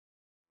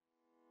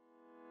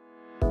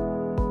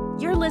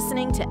You're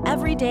listening to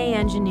Everyday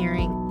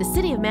Engineering, the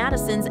City of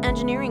Madison's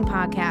engineering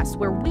podcast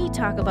where we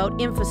talk about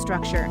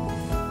infrastructure.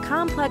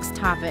 Complex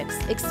topics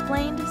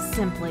explained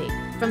simply,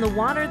 from the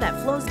water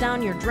that flows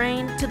down your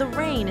drain to the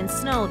rain and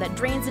snow that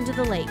drains into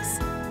the lakes,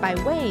 by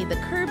way the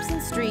curbs and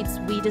streets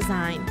we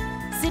design.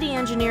 City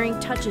engineering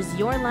touches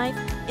your life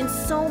in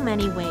so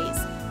many ways,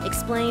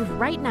 explained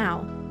right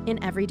now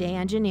in Everyday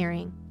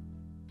Engineering.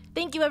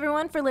 Thank you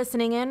everyone for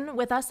listening in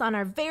with us on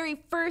our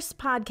very first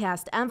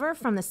podcast ever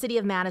from the City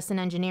of Madison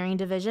Engineering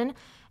Division.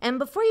 And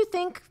before you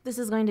think this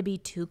is going to be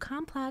too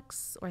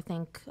complex or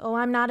think, oh,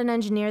 I'm not an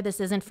engineer,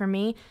 this isn't for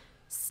me,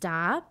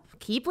 stop,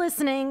 keep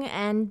listening,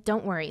 and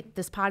don't worry.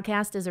 This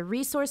podcast is a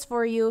resource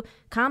for you,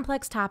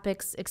 complex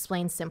topics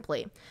explained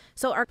simply.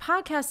 So our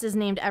podcast is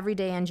named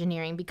Everyday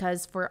Engineering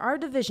because for our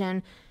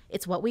division,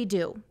 it's what we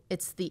do.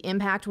 It's the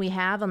impact we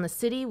have on the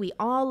city we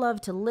all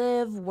love to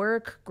live,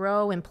 work,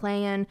 grow, and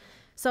play in.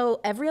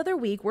 So every other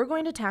week, we're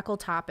going to tackle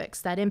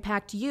topics that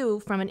impact you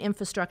from an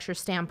infrastructure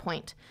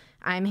standpoint.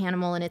 I'm Hannah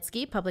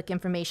Mohelnitzky, Public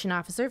Information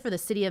Officer for the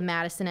City of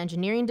Madison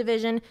Engineering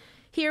Division,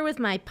 here with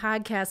my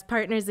podcast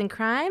partners in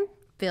crime,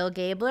 Phil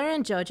Gaebler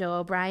and Jojo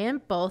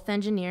O'Brien, both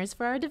engineers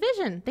for our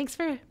division. Thanks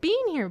for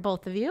being here,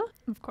 both of you.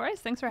 Of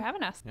course. Thanks for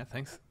having us. Yeah,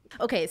 thanks.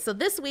 Okay, so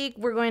this week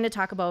we're going to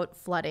talk about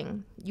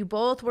flooding. You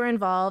both were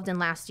involved in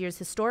last year's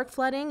historic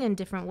flooding in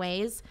different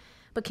ways,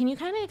 but can you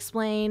kind of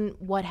explain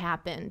what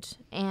happened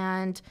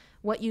and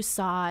what you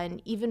saw, and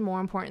even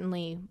more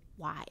importantly,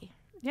 why?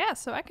 Yeah,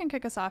 so I can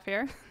kick us off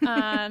here.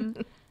 On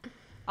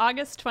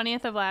August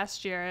 20th of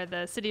last year,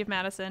 the City of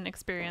Madison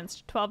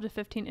experienced 12 to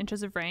 15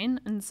 inches of rain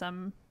in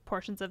some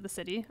portions of the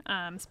city,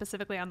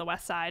 specifically on the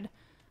west side.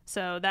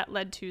 So that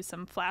led to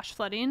some flash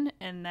flooding,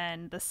 and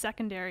then the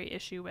secondary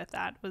issue with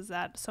that was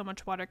that so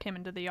much water came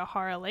into the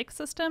Yahara Lake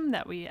system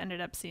that we ended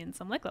up seeing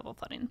some lake level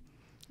flooding.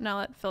 And I'll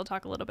let Phil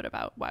talk a little bit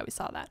about why we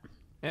saw that.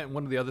 And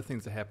one of the other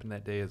things that happened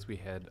that day is we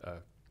had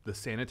the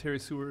sanitary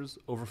sewers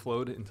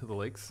overflowed into the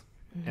lakes.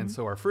 Mm-hmm. And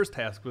so our first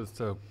task was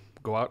to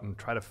go out and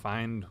try to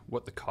find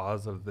what the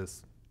cause of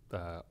this,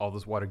 all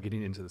this water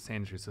getting into the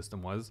sanitary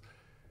system was.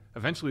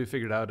 Eventually we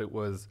figured out it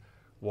was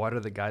water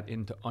that got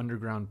into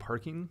underground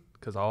parking,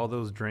 because all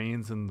those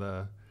drains in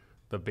the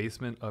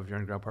basement of your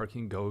underground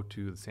parking go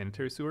to the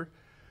sanitary sewer.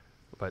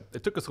 But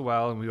it took us a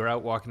while, and we were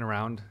out walking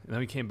around, and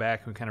then we came back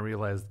and we kind of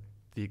realized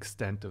the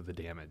extent of the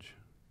damage.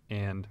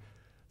 And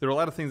there were a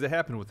lot of things that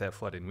happened with that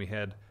flooding. We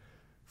had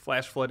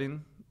flash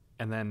flooding,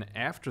 and then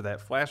after that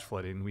flash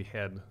flooding, we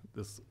had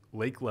this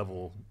lake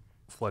level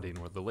flooding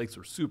where the lakes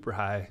were super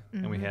high,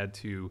 and we had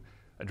to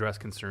address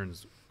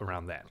concerns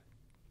around that.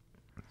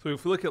 So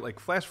if we look at like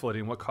flash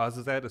flooding, what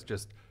causes that is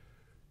just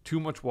too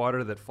much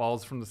water that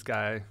falls from the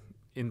sky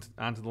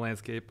onto the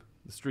landscape,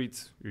 the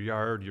streets, your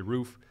yard, your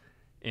roof,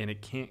 and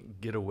it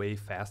can't get away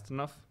fast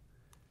enough.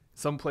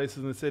 Some places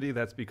in the city,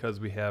 that's because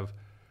we have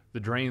the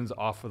drains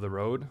off of the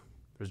road.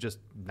 There's just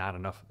not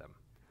enough of them.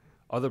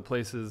 Other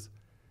places,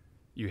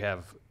 you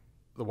have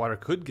the water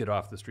could get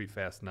off the street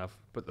fast enough,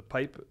 but the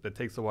pipe that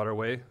takes the water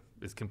away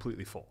is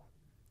completely full.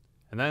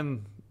 And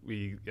then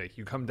you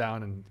come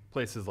down in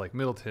places like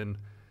Middleton,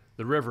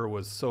 the river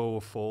was so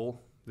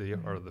full,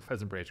 or the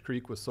Pheasant Branch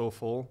Creek was so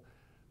full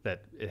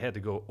that it had to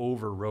go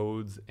over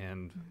roads,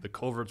 and the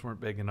culverts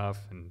weren't big enough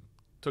and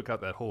took out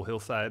that whole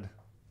hillside.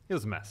 It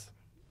was a mess.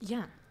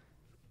 Yeah.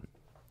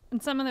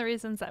 And some of the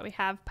reasons that we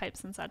have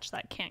pipes and such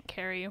that can't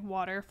carry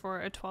water for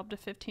a 12 to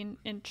 15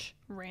 inch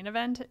rain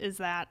event is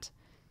that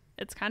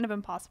it's kind of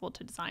impossible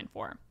to design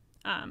for.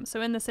 So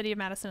in the City of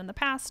Madison in the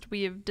past,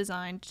 we have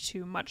designed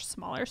to much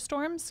smaller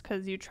storms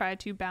because you try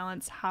to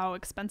balance how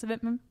expensive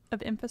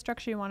of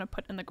infrastructure you want to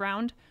put in the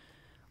ground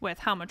with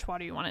how much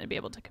water you want it to be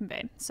able to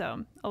convey.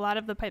 So a lot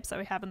of the pipes that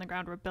we have in the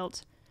ground were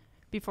built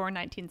before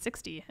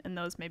 1960, and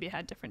those maybe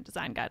had different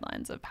design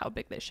guidelines of how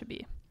big they should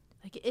be.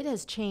 Like, it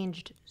has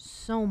changed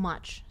so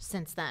much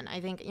since then.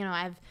 I think,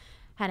 I've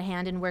had a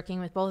hand in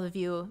working with both of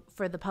you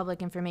for the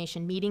public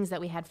information meetings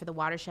that we had for the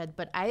watershed,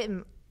 but I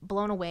am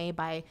blown away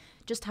by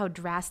just how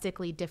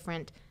drastically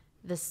different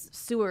the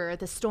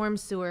storm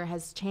sewer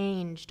has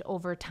changed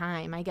over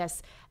time. I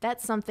guess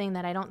that's something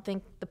that I don't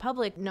think the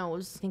public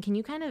knows. And can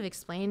you kind of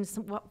explain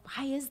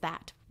why is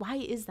that? Why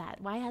is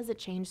that? Why has it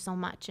changed so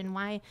much? And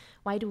why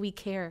do we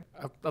care?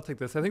 I'll take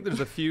this. I think there's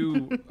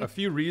a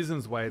few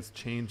reasons why it's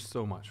changed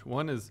so much.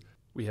 One is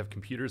we have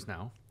computers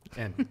now,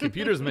 and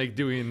computers make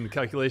doing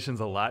calculations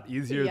a lot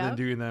easier than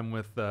doing them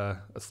with a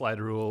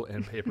slide rule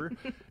and paper.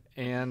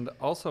 And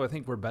also, I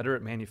think we're better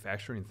at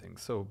manufacturing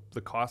things. So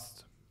the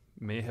cost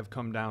may have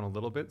come down a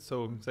little bit.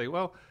 So say,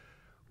 well,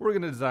 we're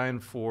going to design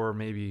for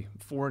maybe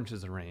 4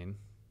 inches of rain,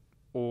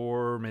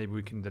 or maybe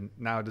we can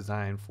now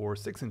design for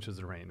 6 inches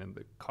of rain. And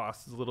the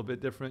cost is a little bit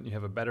different. You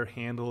have a better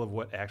handle of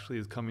what actually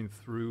is coming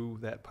through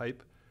that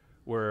pipe,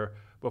 where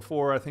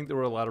before I think there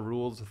were a lot of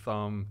rules of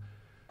thumb.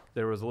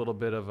 There was a little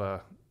bit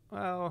of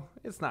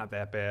it's not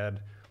that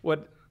bad.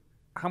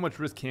 How much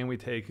risk can we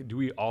take? Do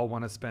we all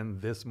want to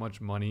spend this much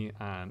money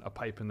on a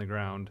pipe in the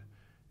ground?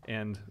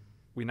 And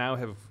we now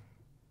have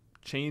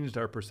changed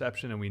our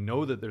perception, and we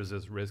know that there's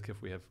this risk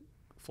if we have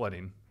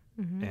flooding.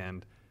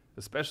 And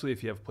especially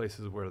if you have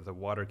places where the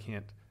water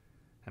can't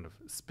kind of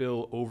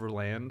spill over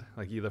land,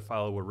 like either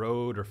follow a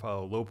road or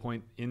follow a low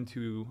point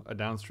into a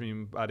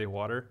downstream body of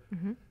water,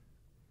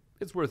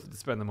 it's worth it to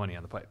spend the money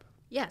on the pipe.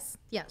 Yes.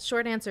 Yeah.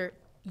 Short answer,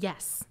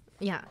 yes.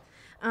 Yeah.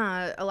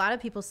 A lot of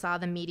people saw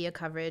the media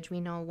coverage.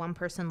 We know one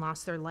person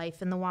lost their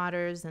life in the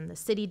waters, and the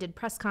city did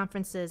press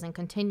conferences and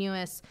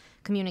continuous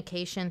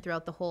communication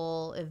throughout the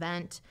whole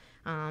event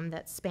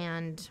that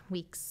spanned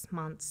weeks,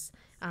 months.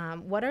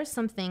 What are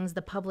some things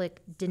the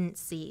public didn't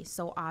see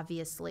so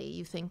obviously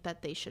you think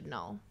that they should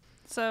know?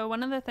 So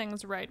one of the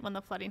things right when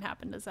the flooding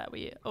happened is that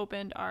we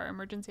opened our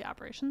emergency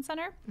operations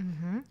center,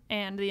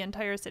 and the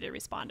entire city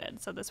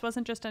responded. So this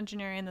wasn't just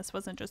engineering. This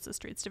wasn't just the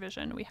streets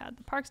division. We had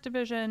the parks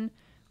division.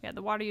 We had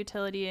the water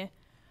utility.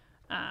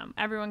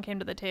 Everyone came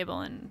to the table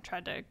and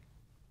tried to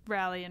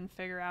rally and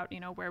figure out,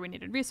 where we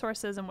needed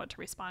resources and what to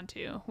respond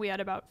to. We had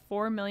about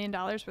 $4 million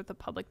worth of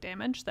public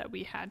damage that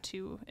we had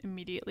to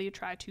immediately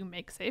try to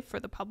make safe for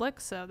the public.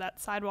 So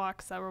that's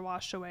sidewalks that were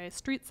washed away,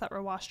 streets that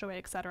were washed away,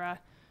 etc.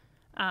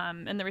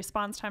 And the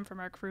response time from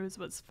our crews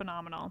was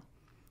phenomenal.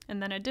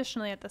 And then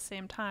additionally, at the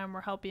same time,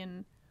 we're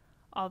helping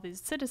all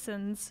these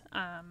citizens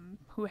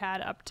who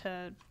had up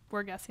to,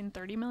 we're guessing,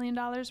 $30 million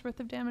worth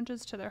of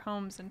damages to their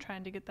homes, and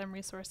trying to get them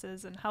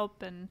resources and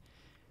help and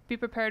be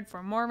prepared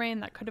for more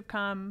rain that could have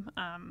come.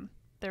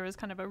 There was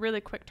kind of a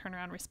really quick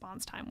turnaround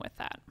response time with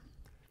that.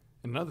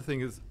 Another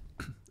thing is,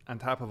 on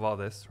top of all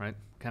this, right,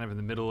 kind of in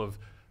the middle of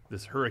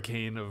this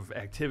hurricane of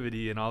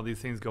activity and all these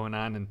things going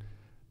on, and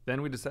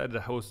then we decided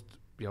to host,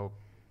 the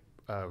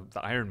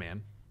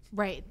Ironman.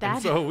 Right.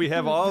 And so we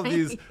have all of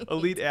these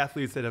elite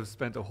athletes that have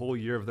spent a whole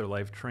year of their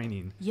life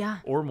training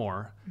or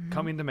more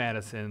coming to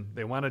Madison.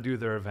 They want to do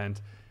their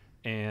event,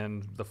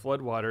 and the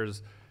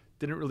floodwaters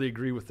didn't really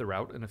agree with the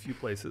route in a few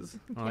places.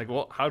 I'm like,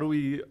 well, how do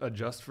we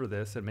adjust for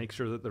this and make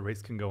sure that the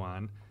race can go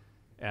on?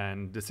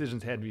 And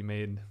decisions had to be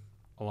made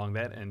along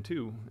that end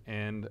too.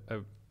 And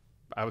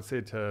I would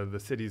say, to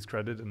the city's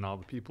credit and all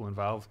the people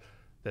involved,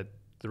 that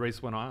the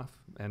race went off,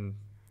 and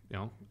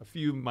a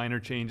few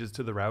minor changes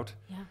to the route.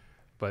 Yeah.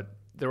 But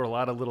there were a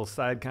lot of little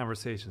side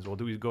conversations. Well,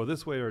 do we go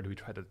this way, or do we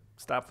try to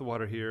stop the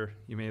water here?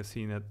 You may have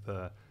seen at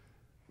the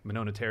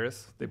Monona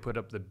Terrace, they put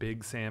up the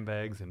big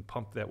sandbags and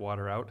pumped that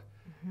water out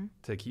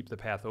to keep the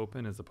path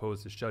open, as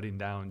opposed to shutting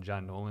down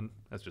John Nolan.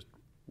 That's just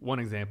one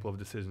example of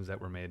decisions that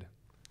were made.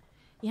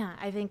 Yeah,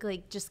 I think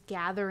just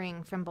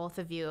gathering from both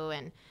of you,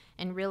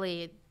 and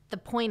really the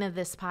point of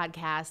this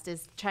podcast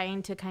is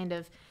trying to kind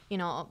of,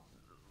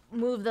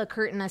 move the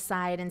curtain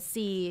aside and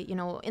see,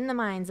 in the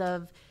minds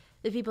of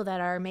the people that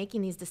are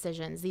making these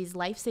decisions, these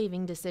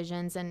life-saving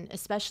decisions, and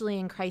especially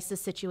in crisis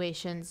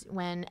situations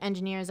when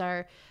engineers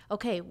are,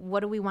 okay,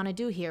 what do we want to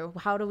do here?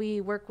 How do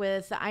we work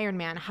with the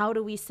Ironman? How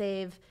do we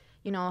save,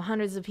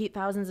 hundreds of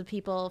thousands of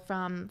people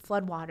from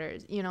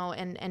floodwaters,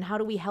 and how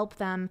do we help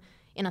them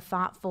in a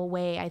thoughtful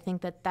way? I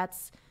think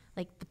that's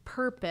the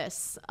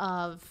purpose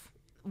of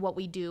what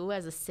we do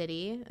as a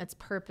city. It's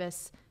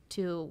purpose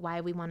to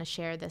why we want to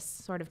share this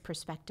sort of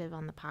perspective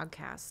on the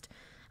podcast.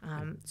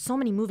 So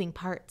many moving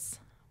parts.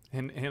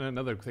 And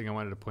another thing I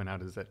wanted to point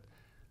out is that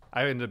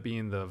I ended up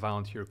being the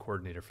volunteer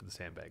coordinator for the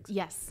sandbags.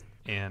 Yes.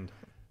 And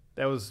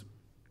that was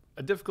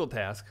a difficult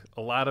task,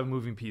 a lot of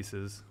moving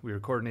pieces. We were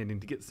coordinating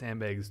to get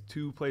sandbags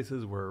to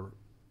places where,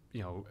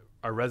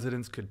 our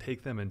residents could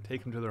take them and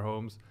take them to their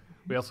homes.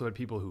 We also had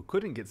people who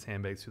couldn't get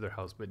sandbags to their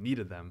house but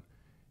needed them.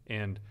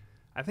 And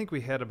I think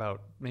we had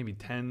about maybe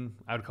 10,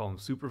 I would call them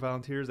super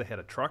volunteers, that had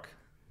a truck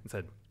and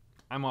said,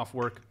 I'm off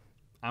work,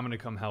 I'm going to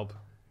come help.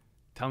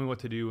 Tell me what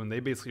to do. And they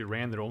basically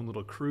ran their own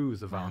little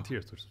crews of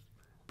volunteers, which is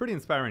pretty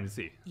inspiring to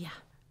see. Yeah,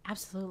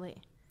 absolutely.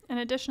 And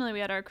additionally, we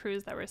had our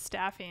crews that were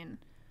staffing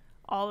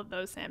all of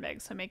those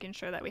sandbags, so making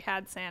sure that we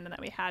had sand and that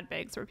we had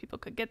bags where people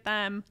could get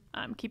them,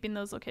 keeping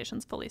those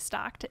locations fully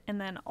stocked. And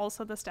then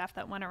also the staff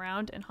that went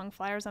around and hung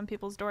flyers on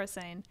people's doors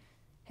saying,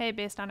 hey,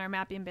 based on our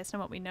mapping, based on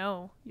what we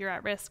know, you're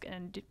at risk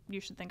and you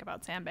should think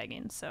about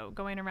sandbagging. So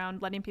going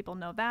around letting people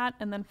know that,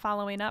 and then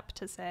following up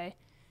to say,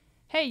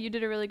 hey, you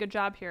did a really good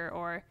job here,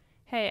 or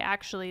hey,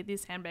 actually,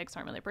 these sandbags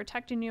aren't really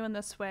protecting you in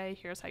this way.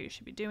 Here's how you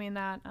should be doing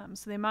that.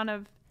 So the amount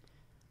of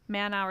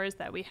man hours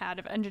that we had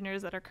of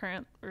engineers that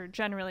are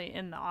generally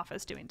in the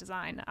office doing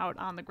design, out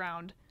on the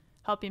ground,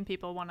 helping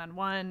people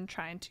one-on-one,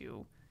 trying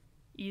to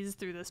ease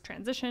through this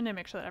transition and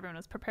make sure that everyone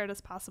was prepared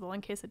as possible in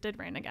case it did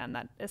rain again.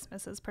 That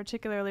isthmus is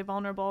particularly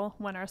vulnerable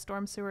when our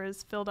storm sewer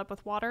is filled up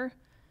with water,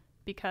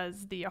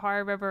 because the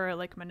Ohio River,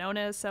 Lake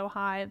Monona, is so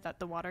high that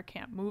the water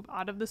can't move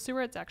out of the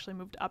sewer. It's actually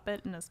moved up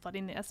it and is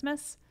flooding the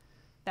isthmus.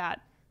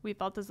 That we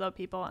felt as though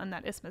people in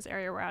that isthmus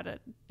area were at an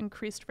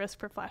increased risk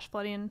for flash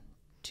flooding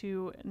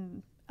to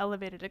an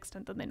elevated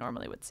extent than they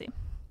normally would see.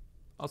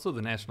 Also,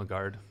 the National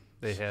Guard,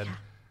 they had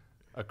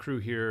a crew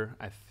here.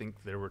 I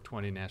think there were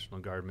 20 National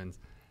Guardmen,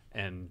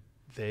 and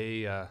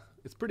they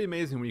it's pretty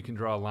amazing when you can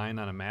draw a line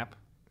on a map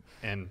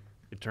and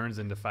it turns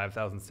into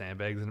 5,000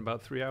 sandbags in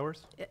about 3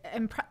 hours.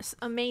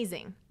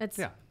 Amazing. It's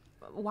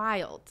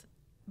wild.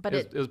 But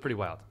it was pretty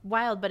wild.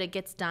 Wild, but it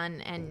gets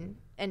done,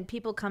 and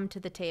people come to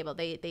the table.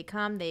 They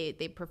come, they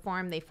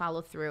perform, they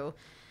follow through.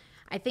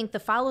 I think the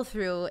follow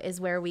through is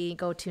where we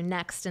go to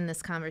next in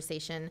this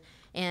conversation,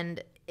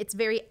 and it's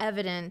very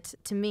evident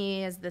to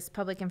me as this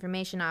public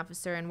information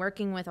officer and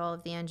working with all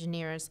of the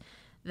engineers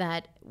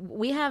that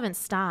we haven't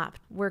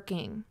stopped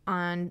working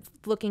on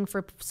looking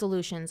for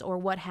solutions or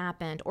what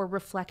happened or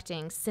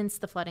reflecting since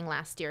the flooding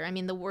last year. I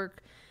mean, the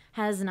work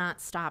has not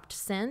stopped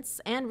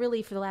since, and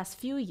really for the last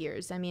few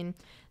years. I mean,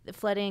 the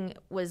flooding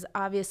was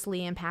obviously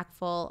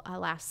impactful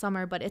last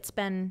summer, but it's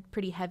been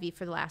pretty heavy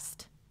for the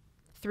last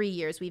 3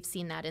 years. We've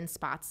seen that in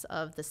spots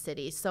of the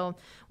city. So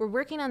we're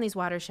working on these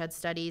watershed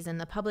studies and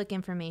the public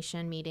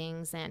information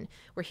meetings, and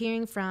we're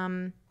hearing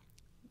from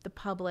the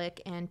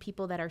public and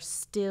people that are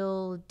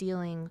still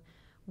dealing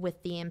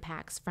with the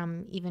impacts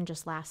from even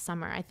just last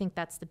summer. I think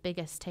that's the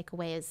biggest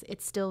takeaway, is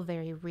it's still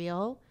very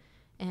real,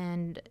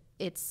 and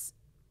it's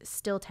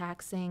still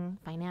taxing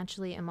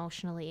financially,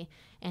 emotionally,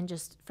 and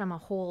just from a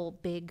whole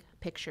big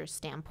picture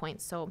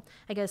standpoint. So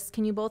I guess,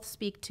 can you both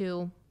speak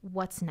to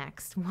what's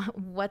next,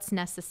 what's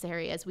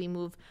necessary as we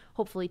move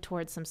hopefully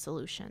towards some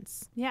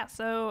solutions? Yeah,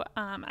 so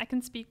I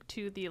can speak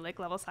to the lake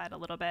level side a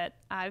little bit.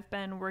 I've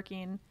been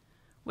working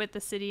with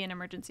the city and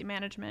emergency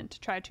management to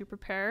try to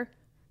prepare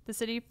the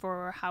city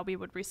for how we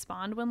would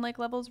respond when lake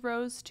levels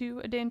rose to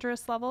a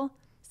dangerous level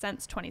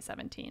since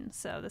 2017.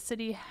 So the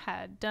city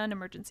had done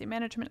emergency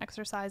management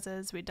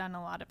exercises. We'd done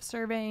a lot of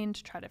surveying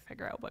to try to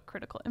figure out what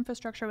critical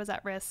infrastructure was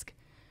at risk.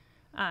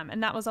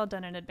 And that was all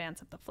done in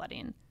advance of the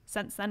flooding.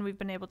 Since then, we've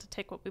been able to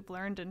take what we've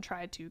learned and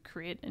try to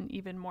create an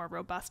even more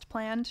robust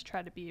plan to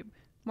try to be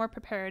more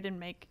prepared and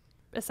make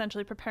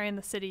essentially preparing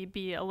the city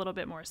be a little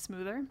bit more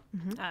smoother,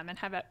 and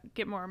have it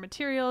get more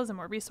materials and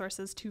more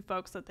resources to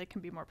folks so that they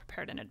can be more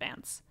prepared in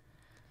advance.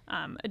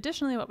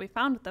 Additionally, what we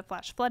found with the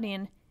flash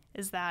flooding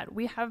is that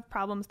we have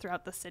problems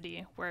throughout the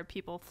city where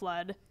people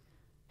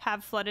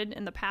have flooded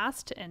in the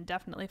past and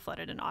definitely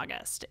flooded in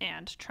August.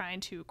 And trying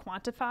to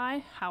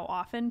quantify how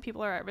often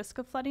people are at risk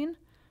of flooding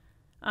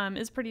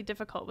is pretty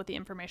difficult with the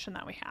information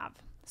that we have.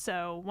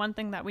 So one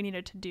thing that we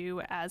needed to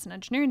do as an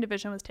engineering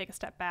division was take a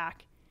step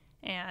back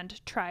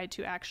and try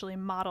to actually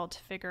model to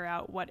figure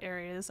out what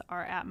areas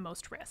are at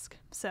most risk.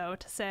 So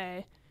to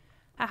say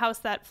a house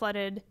that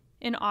flooded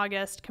in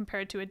August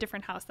compared to a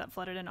different house that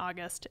flooded in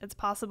August, it's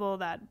possible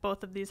that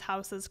both of these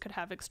houses could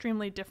have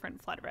extremely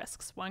different flood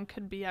risks. One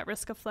could be at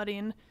risk of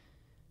flooding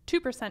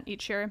 2%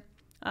 each year,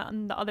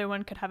 and the other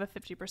one could have a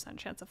 50%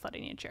 chance of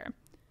flooding each year.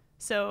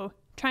 So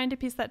trying to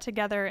piece that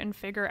together and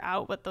figure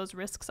out what those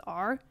risks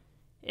are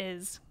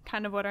is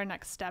kind of what our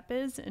next step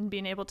is in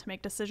being able to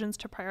make decisions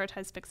to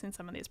prioritize fixing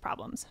some of these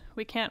problems.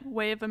 We can't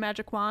wave a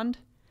magic wand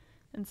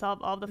and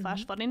solve all the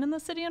flash flooding in the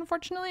city,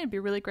 unfortunately. It'd be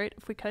really great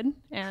if we could,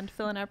 and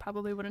Phil and I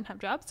probably wouldn't have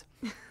jobs.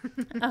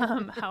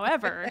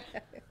 However,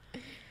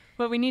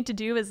 what we need to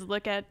do is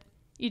look at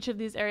each of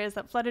these areas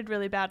that flooded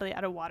really badly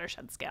at a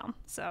watershed scale.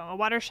 So a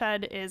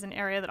watershed is an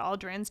area that all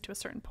drains to a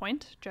certain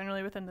point,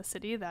 generally within the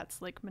city.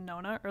 That's Lake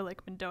Monona or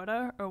Lake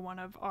Mendota or one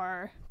of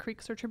our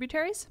creeks or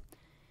tributaries.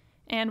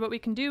 And what we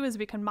can do is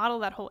we can model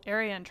that whole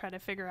area and try to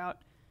figure out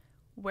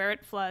where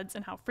it floods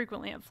and how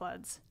frequently it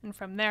floods. And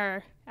from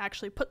there,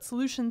 actually put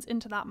solutions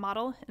into that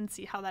model and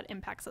see how that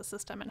impacts the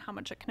system and how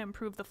much it can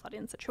improve the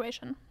flooding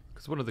situation.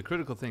 Because one of the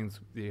critical things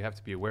that you have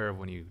to be aware of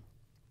when you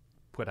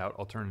put out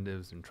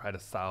alternatives and try to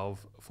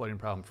solve a flooding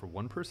problem for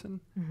one person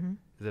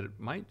is that it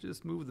might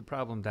just move the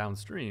problem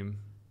downstream,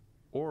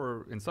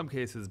 or in some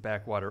cases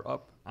backwater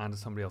up onto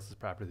somebody else's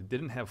property that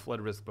didn't have flood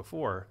risk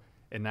before,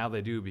 and now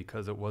they do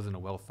because it wasn't a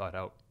well thought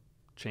out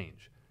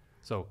change.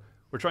 So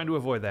we're trying to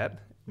avoid that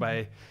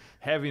by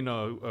having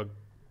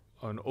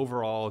an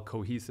overall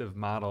cohesive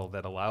model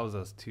that allows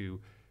us to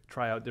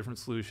try out different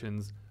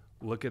solutions,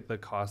 look at the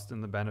cost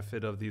and the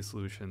benefit of these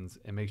solutions,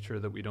 and make sure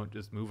that we don't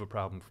just move a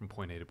problem from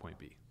point A to point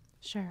B.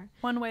 Sure.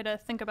 One way to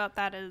think about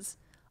that is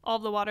all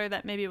the water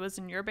that maybe was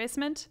in your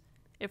basement,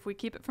 if we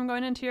keep it from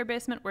going into your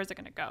basement, where's it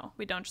going to go?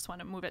 We don't just want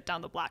to move it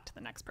down the block to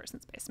the next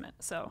person's basement.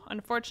 So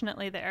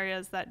unfortunately, the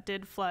areas that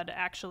did flood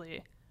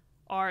actually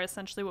are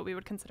essentially what we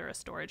would consider a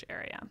storage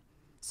area.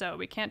 So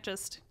we can't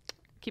just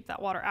keep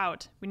that water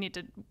out. We need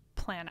to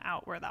plan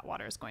out where that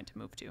water is going to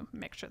move to,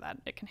 make sure that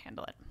it can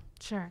handle it.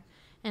 Sure.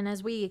 And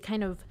as we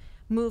kind of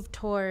move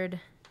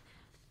toward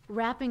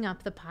wrapping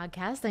up the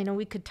podcast, I know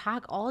we could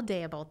talk all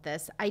day about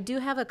this. I do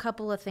have a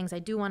couple of things I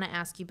do want to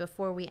ask you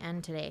before we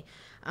end today.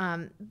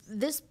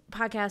 This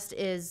podcast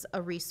is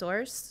a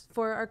resource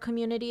for our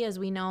community, as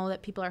we know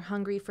that people are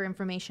hungry for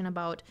information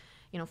about,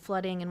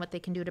 flooding and what they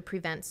can do to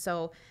prevent.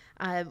 So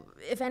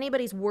if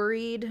anybody's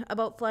worried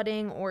about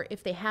flooding, or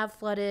if they have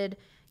flooded,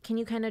 can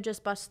you kind of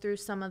just bust through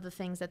some of the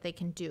things that they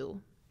can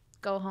do?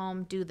 Go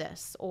home, do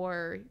this,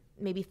 or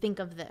maybe think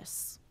of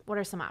this. What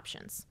are some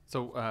options?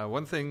 So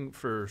one thing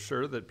for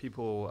sure that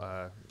people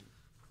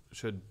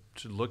should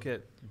look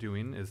at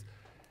doing is,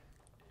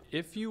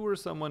 if you were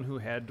someone who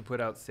had to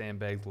put out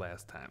sandbags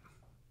last time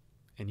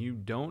and you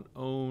don't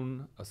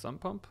own a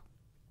sump pump,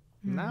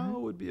 now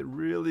would be a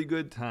really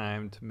good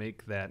time to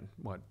make that,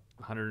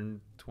 $120,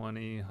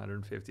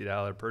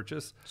 $150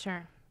 purchase.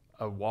 Sure.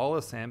 A wall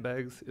of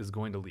sandbags is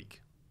going to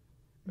leak.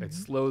 It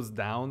slows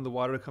down the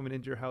water coming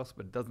into your house,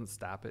 but it doesn't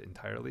stop it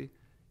entirely.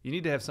 You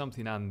need to have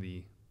something on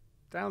the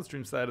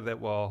downstream side of that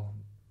wall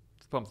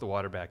to pump the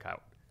water back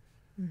out.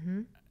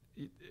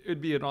 It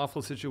would be an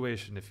awful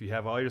situation if you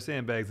have all your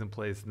sandbags in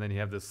place and then you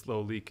have this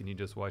slow leak and you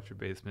just watch your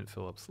basement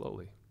fill up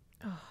slowly.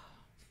 Oh.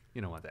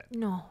 You don't want that.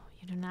 No,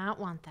 you do not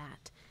want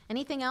that.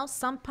 Anything else?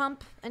 Sump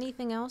pump?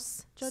 Anything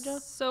else,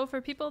 Jojo? So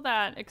for people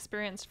that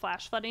experienced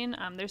flash flooding,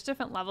 there's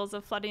different levels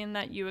of flooding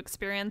that you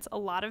experience. A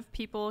lot of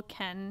people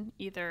can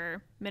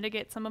either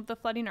mitigate some of the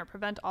flooding or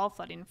prevent all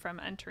flooding from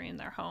entering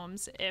their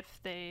homes if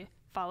they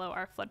follow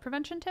our flood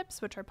prevention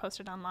tips, which are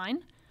posted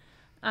online.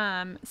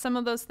 Some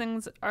of those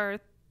things are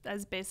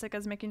as basic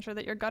as making sure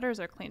that your gutters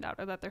are cleaned out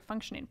or that they're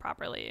functioning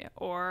properly.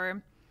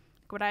 Or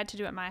what I had to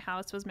do at my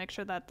house was make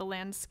sure that the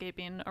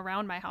landscaping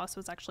around my house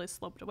was actually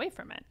sloped away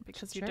from it,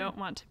 because you don't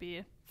want to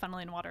be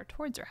funneling water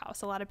towards your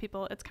house. A lot of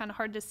people, it's kind of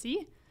hard to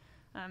see,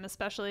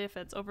 especially if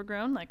it's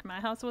overgrown like my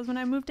house was when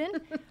I moved in.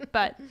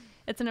 But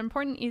it's an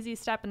important, easy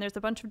step, and there's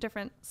a bunch of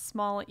different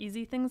small,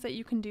 easy things that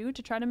you can do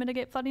to try to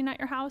mitigate flooding at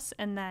your house.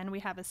 And then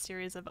we have a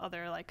series of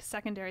other like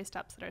secondary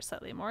steps that are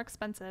slightly more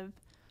expensive,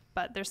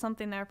 but there's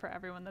something there for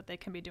everyone that they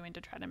can be doing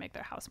to try to make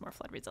their house more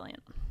flood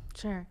resilient.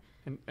 Sure.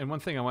 And one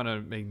thing I want to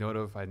make note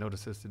of, I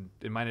noticed this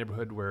in my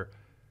neighborhood where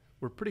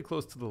we're pretty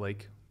close to the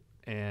lake,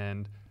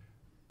 and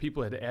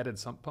people had added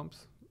sump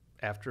pumps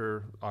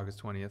after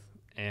August 20th,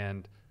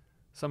 and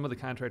some of the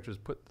contractors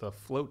put the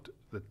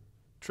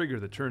trigger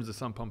that turns the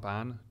sump pump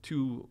on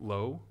too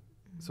low.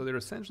 So they're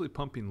essentially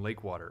pumping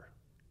lake water,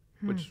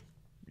 which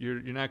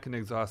you're not going to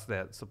exhaust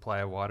that supply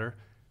of water.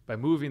 By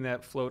moving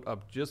that float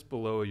up just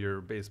below your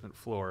basement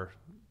floor,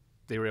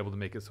 they were able to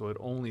make it so it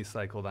only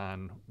cycled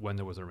on when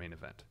there was a rain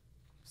event.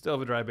 Still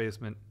have a dry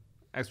basement,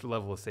 extra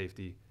level of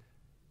safety.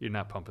 You're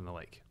not pumping the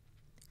lake.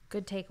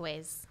 Good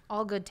takeaways.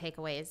 All good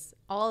takeaways.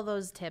 All of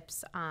those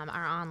tips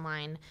are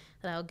online.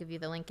 That I'll give you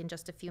the link in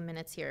just a few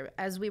minutes here.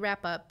 As we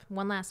wrap up,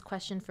 one last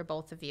question for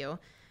both of you.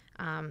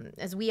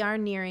 As we are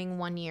nearing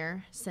 1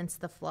 year since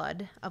the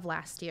flood of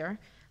last year,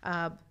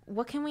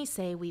 what can we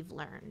say we've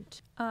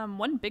learned?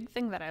 One big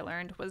thing that I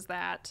learned was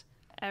that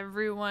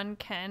everyone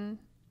can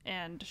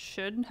and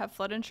should have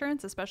flood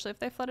insurance, especially if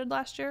they flooded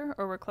last year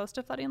or were close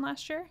to flooding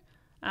last year.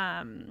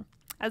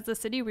 As the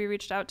city, we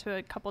reached out to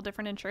a couple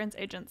different insurance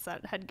agents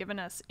that had given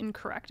us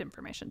incorrect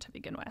information to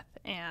begin with.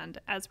 And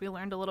as we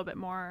learned a little bit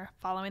more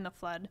following the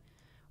flood,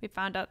 we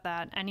found out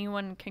that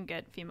anyone can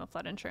get FEMA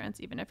flood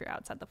insurance, even if you're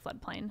outside the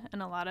floodplain.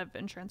 And a lot of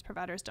insurance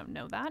providers don't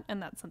know that,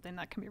 and that's something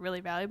that can be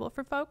really valuable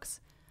for folks.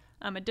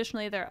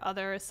 Additionally, there are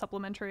other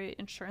supplementary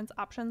insurance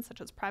options, such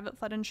as private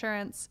flood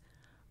insurance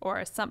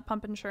or sump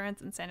pump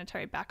insurance and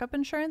sanitary backup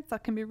insurance,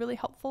 that can be really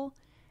helpful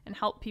and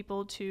help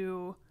people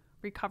to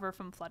recover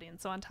from flooding.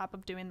 So on top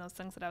of doing those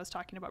things that I was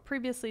talking about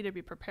previously to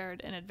be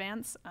prepared in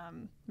advance,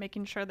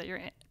 making sure that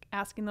you're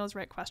asking those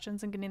right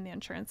questions and getting the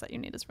insurance that you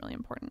need is really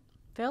important.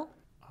 Phil?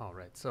 All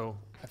right. So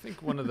I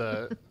think one of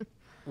the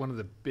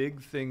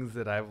big things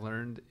that I've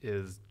learned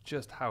is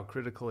just how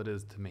critical it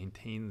is to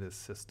maintain this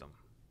system.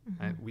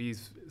 Right? We've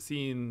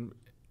seen,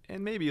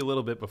 and maybe a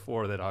little bit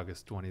before that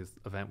August 20th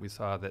event, we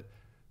saw that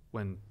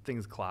when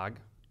things clog,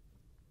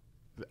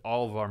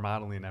 all of our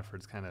modeling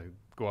efforts kind of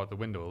go out the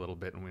window a little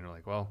bit, and we were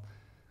like, well,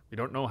 we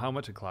don't know how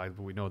much it clogged,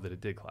 but we know that it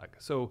did clog.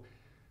 So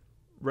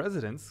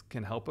residents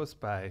can help us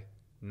by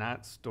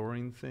not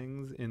storing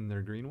things in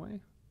their greenway.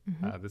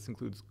 This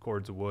includes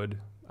cords of wood,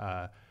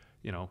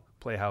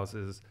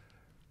 playhouses,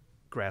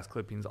 grass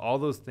clippings. All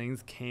those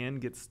things can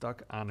get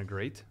stuck on a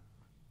grate,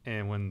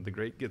 and when the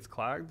grate gets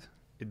clogged,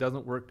 it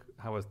doesn't work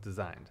how it's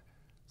designed.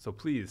 So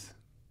please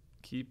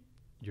keep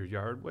your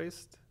yard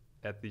waste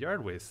at the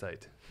yard waste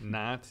site,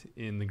 not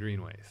in the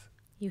greenways.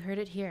 You heard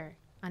it here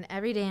on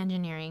Everyday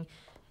Engineering.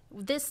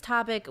 This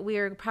topic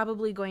we're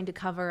probably going to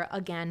cover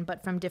again,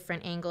 but from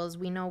different angles.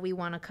 We know we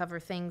want to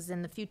cover things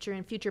in the future,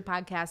 in future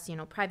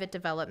podcasts, private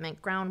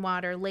development,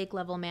 groundwater, lake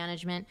level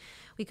management.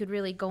 We could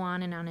really go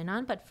on and on and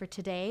on, but for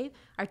today,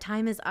 our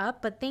time is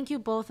up. But thank you,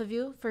 both of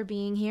you, for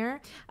being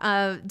here.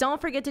 Don't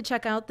forget to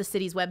check out the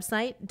city's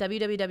website,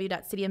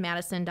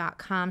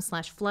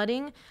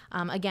 www.cityofmadison.com/flooding.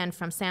 Again,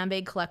 from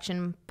sandbag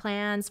collection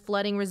plans,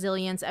 flooding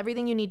resilience,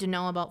 everything you need to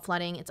know about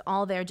flooding, it's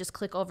all there. Just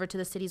click over to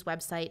the city's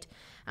website.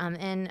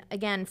 And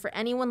again, for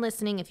anyone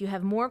listening, if you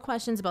have more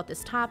questions about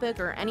this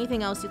topic or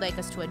anything else you'd like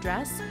us to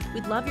address,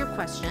 we'd love your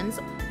questions.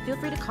 Feel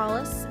free to call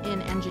us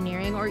in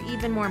engineering, or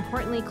even more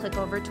importantly, click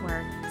over to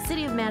our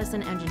City of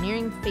Madison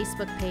Engineering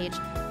Facebook page,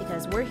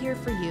 because we're here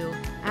for you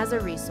as a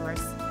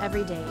resource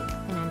every day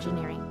in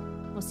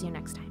engineering. We'll see you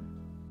next time.